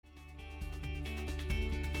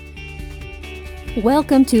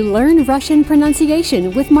Welcome to Learn Russian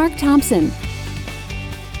Pronunciation with Mark Thompson.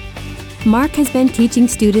 Mark has been teaching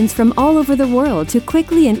students from all over the world to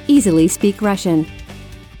quickly and easily speak Russian.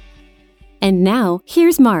 And now,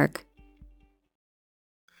 here's Mark.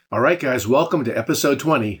 All right, guys, welcome to episode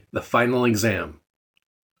 20, the final exam.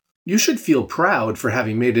 You should feel proud for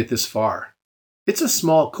having made it this far. It's a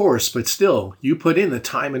small course, but still, you put in the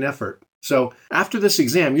time and effort. So after this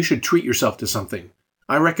exam, you should treat yourself to something.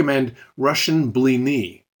 I recommend Russian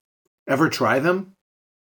blini. Ever try them?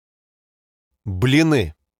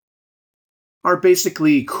 Blini. Are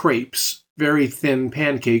basically crepes, very thin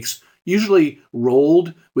pancakes, usually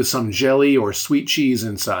rolled with some jelly or sweet cheese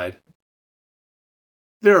inside.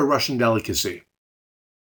 They're a Russian delicacy.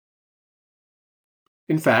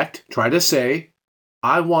 In fact, try to say,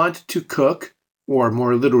 I want to cook, or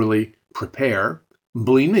more literally, prepare,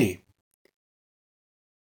 blini.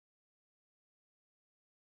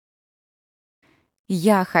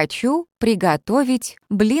 Я хочу приготовить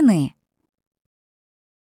блины.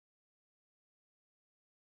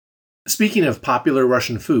 Speaking of popular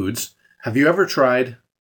Russian foods, have you ever tried?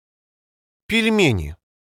 Пельмени.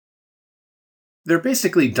 They're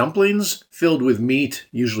basically dumplings filled with meat,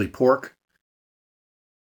 usually pork.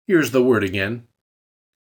 Here's the word again.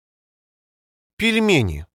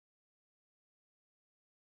 Пельмени.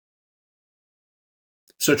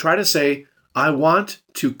 So try to say, I want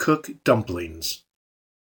to cook dumplings.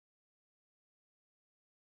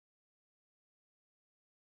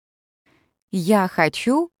 Я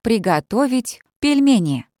хочу приготовить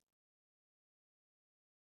пельмени.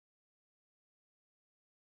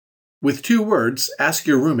 With two words, ask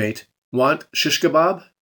your roommate, want shish kebab?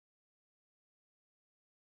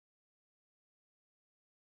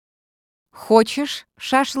 Хочешь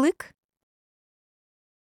шашлык?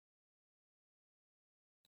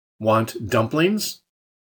 Want dumplings?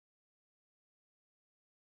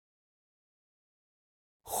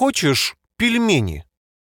 Хочешь пельмени?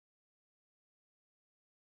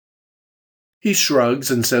 He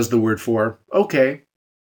shrugs and says the word for, okay.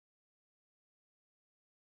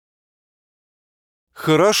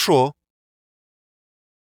 Хорошо.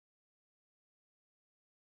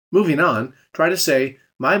 Moving on, try to say,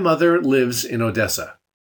 my mother lives in Odessa.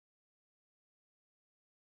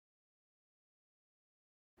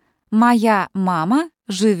 Моя мама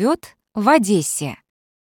живет в Одессе.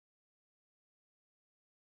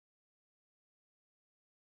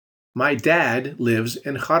 My dad lives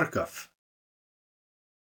in Kharkov.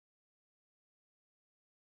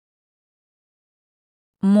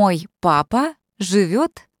 Мой папа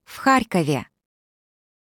живет в Харькове.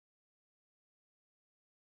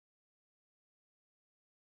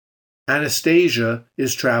 Anastasia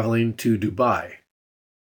is traveling to Dubai.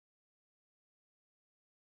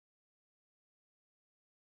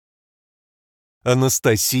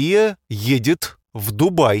 Анастасия едет в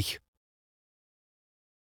Дубай.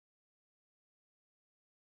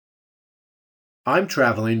 I'm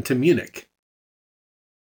traveling to Munich.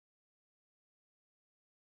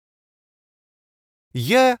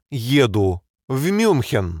 Я еду в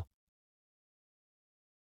Мюнхен.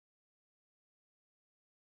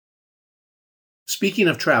 Speaking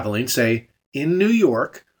of traveling, say, in New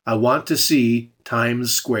York, I want to see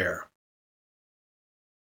Times Square.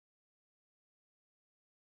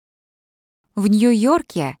 В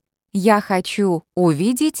Нью-Йорке я хочу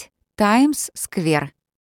увидеть Таймс-сквер.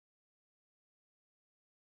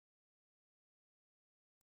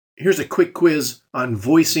 Here's a quick quiz on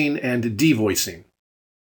voicing and devoicing.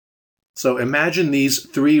 So imagine these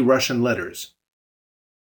three Russian letters.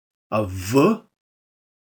 A V,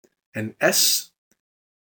 an S,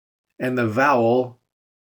 and the vowel.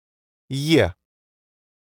 Е.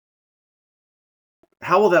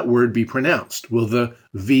 How will that word be pronounced? Will the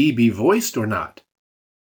V be voiced or not?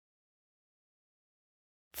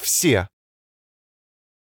 Все.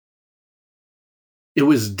 It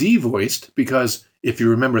was devoiced because, if you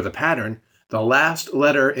remember the pattern, the last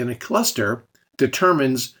letter in a cluster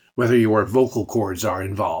determines whether your vocal cords are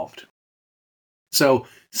involved. So,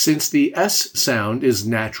 since the S sound is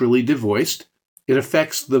naturally devoiced, it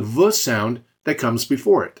affects the V sound that comes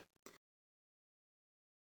before it.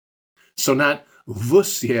 So not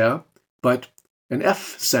vsie, but an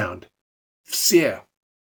F sound, vsie.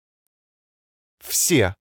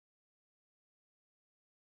 Все.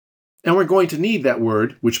 And we're going to need that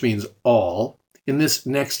word, which means all, in this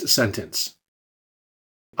next sentence.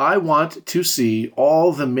 I want to see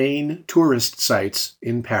all the main tourist sites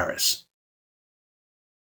in Paris.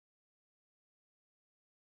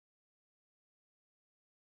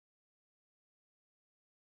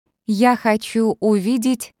 Я хочу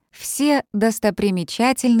увидеть Все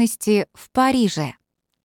достопримечательности в Париже.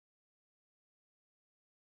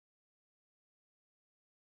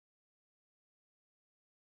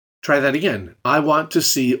 Try that again. I want to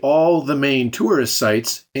see all the main tourist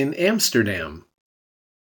sites in Amsterdam.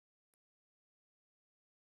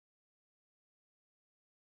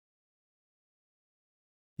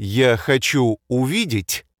 Я хочу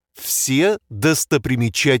увидеть все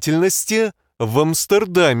достопримечательности в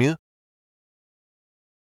Амстердаме.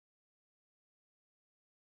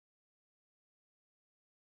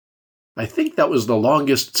 I think that was the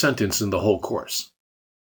longest sentence in the whole course.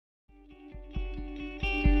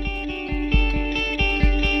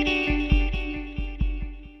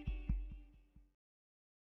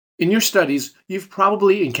 In your studies, you've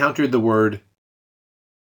probably encountered the word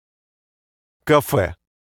Кафе.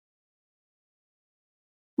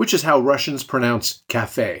 which is how Russians pronounce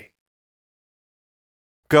cafe.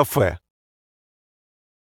 Кафе.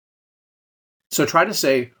 So try to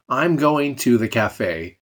say, I'm going to the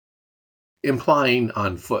cafe, implying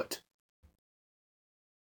on foot.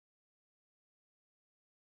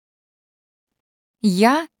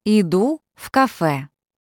 Я иду в кафе.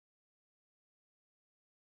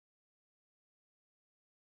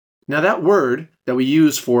 Now that word that we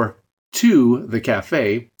use for to the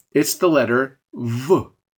cafe, it's the letter V.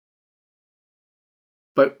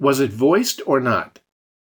 But was it voiced or not?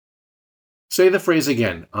 Say the phrase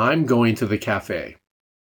again. I'm going to the cafe.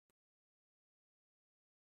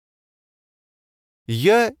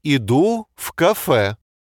 Я иду в кафе.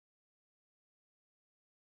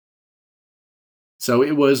 So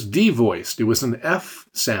it was devoiced. It was an F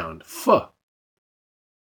sound. F.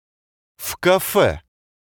 В кафе.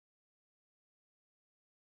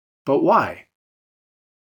 But why?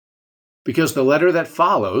 Because the letter that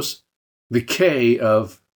follows, the K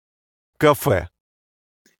of Кафе.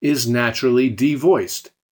 is naturally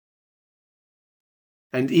devoiced.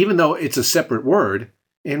 And even though it's a separate word,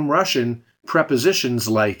 in Russian, prepositions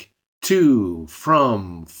like to,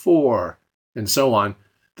 from, for, and so on,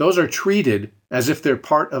 those are treated as if they're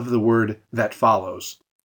part of the word that follows.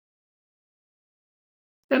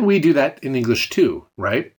 And we do that in English too,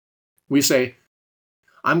 right? We say,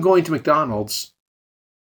 I'm going to McDonald's.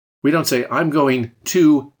 We don't say, I'm going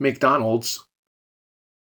to McDonald's.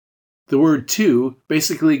 The word to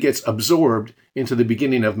basically gets absorbed into the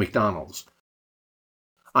beginning of McDonald's.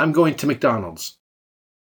 I'm going to McDonald's.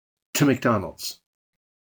 To McDonald's.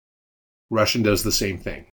 Russian does the same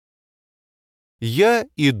thing. Я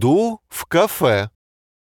иду в кафе.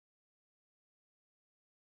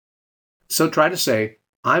 So try to say,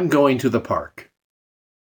 I'm going to the park.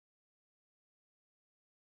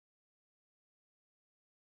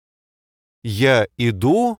 Я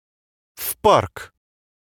иду в парк.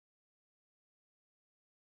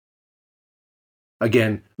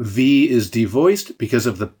 Again, V is devoiced because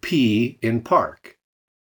of the P in park.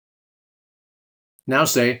 Now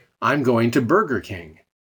say, I'm going to Burger King.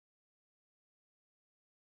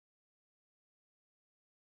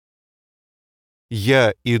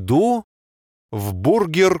 Я иду в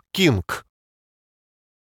Бургер Кинг.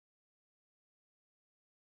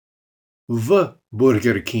 V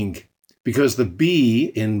Burger King, because the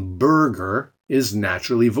B in burger is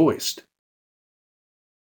naturally voiced.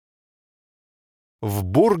 В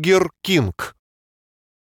Бургер Кинг.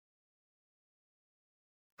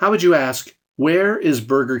 How would you ask, where is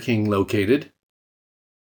Burger King located?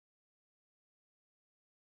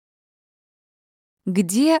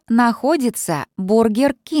 Где находится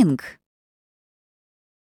Бургер Кинг?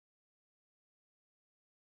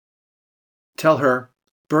 Tell her,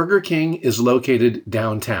 Burger King is located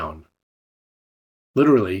downtown.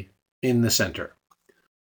 Literally, in the center.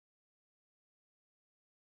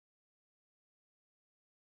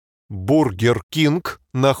 Бургер Кинг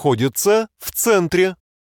находится в центре.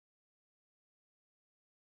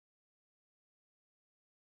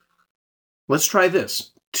 Let's try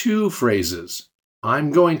this. 2 phrases.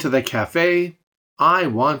 I'm going to the cafe. I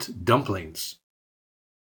want dumplings.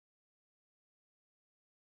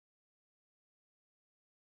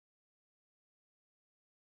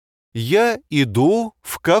 Я иду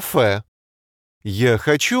в кафе. Я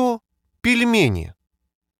хочу пельмени.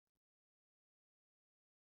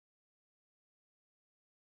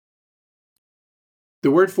 The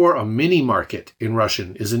word for a mini market in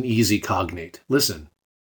Russian is an easy cognate. Listen.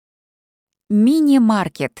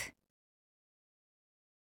 Мини-маркет.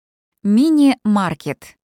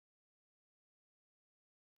 Мини-маркет.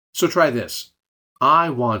 So try this. I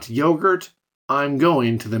want yogurt. I'm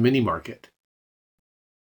going to the mini market.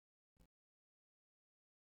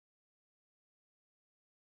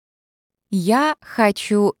 Я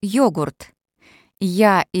хочу йогурт.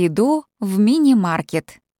 Я иду в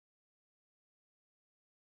мини-маркет.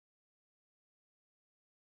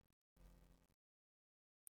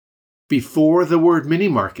 Before the word mini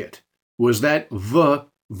market, was that v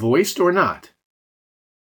voiced or not?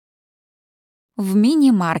 В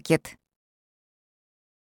мини-маркет.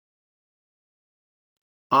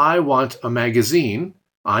 I want a magazine.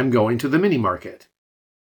 I'm going to the mini market.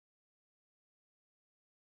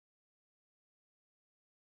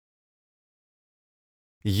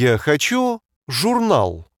 Я хочу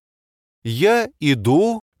журнал. Я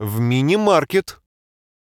иду в мини-маркет.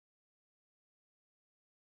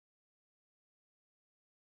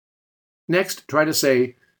 Next, try to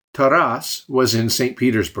say, Taras was in St.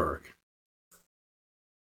 Petersburg.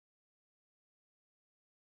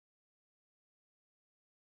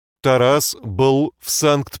 Тарас был в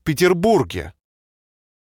Санкт-Петербурге.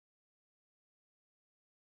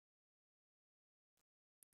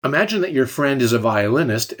 Imagine that your friend is a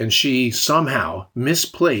violinist and she somehow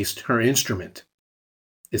misplaced her instrument.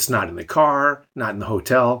 It's not in the car, not in the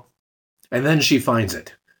hotel, and then she finds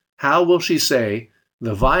it. How will she say,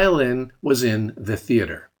 the violin was in the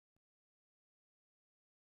theater?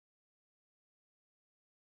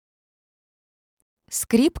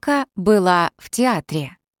 Скрипка была в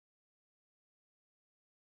театре.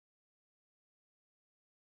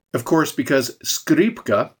 Of course, because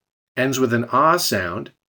skripka ends with an ah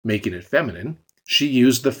sound, making it feminine, she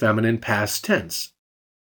used the feminine past tense,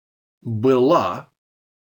 была,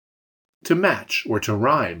 to match or to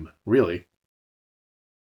rhyme, really.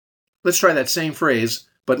 Let's try that same phrase,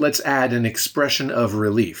 but let's add an expression of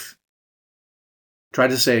relief. Try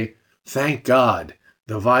to say, thank God,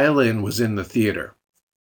 the violin was in the theater.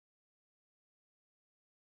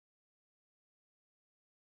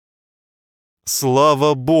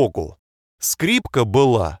 Слава Богу! Скрипка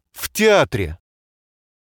была в театре.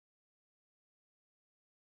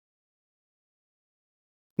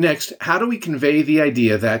 Next, how do we convey the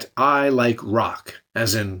idea that I like rock,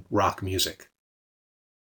 as in rock music?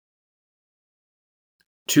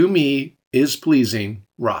 To me is pleasing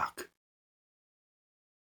rock.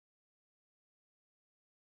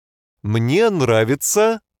 Мне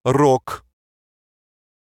нравится рок.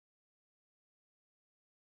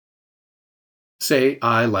 Say,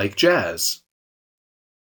 I like jazz.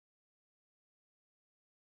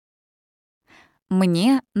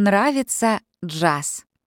 Мне нравится джаз.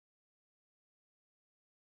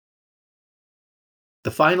 The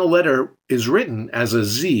final letter is written as a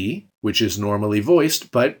Z, which is normally voiced,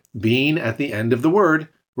 but being at the end of the word,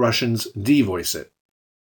 Russians devoice it.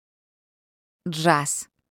 Джаз.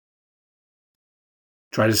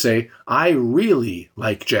 Try to say, I really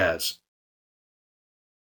like jazz.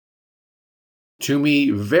 To me,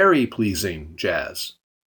 very pleasing jazz.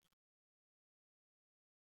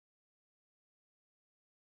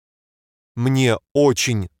 Мне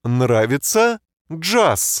очень нравится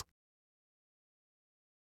джаз.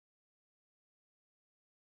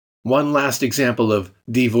 One last example of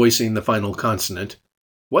devoicing the final consonant.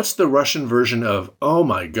 What's the Russian version of oh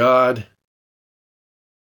my God?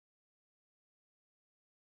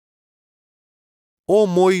 О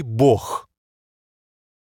мой Бог!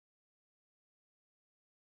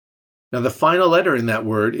 Now the final letter in that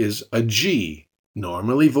word is a G,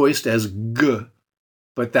 normally voiced as G,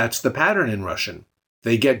 but that's the pattern in Russian.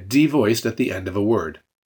 They get devoiced at the end of a word.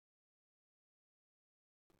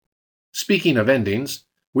 Speaking of endings,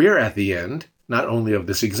 we're at the end, not only of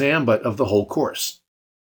this exam, but of the whole course.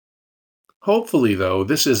 Hopefully, though,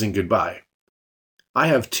 this isn't goodbye. I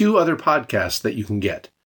have 2 other podcasts that you can get.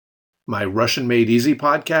 My Russian Made Easy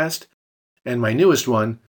podcast, and my newest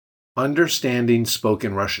one, Understanding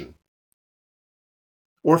Spoken Russian.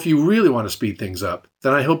 Or if you really want to speed things up,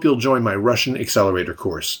 then I hope you'll join my Russian Accelerator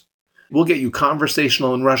course. We'll get you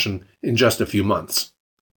conversational in Russian in just a few months.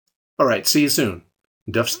 All right, see you soon.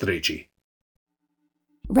 До встречи.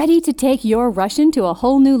 Ready to take your Russian to a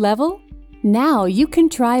whole new level? Now you can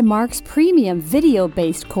try Mark's premium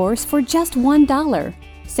video-based course for just $1.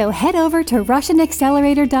 So head over to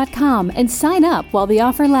RussianAccelerator.com and sign up while the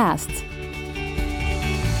offer lasts.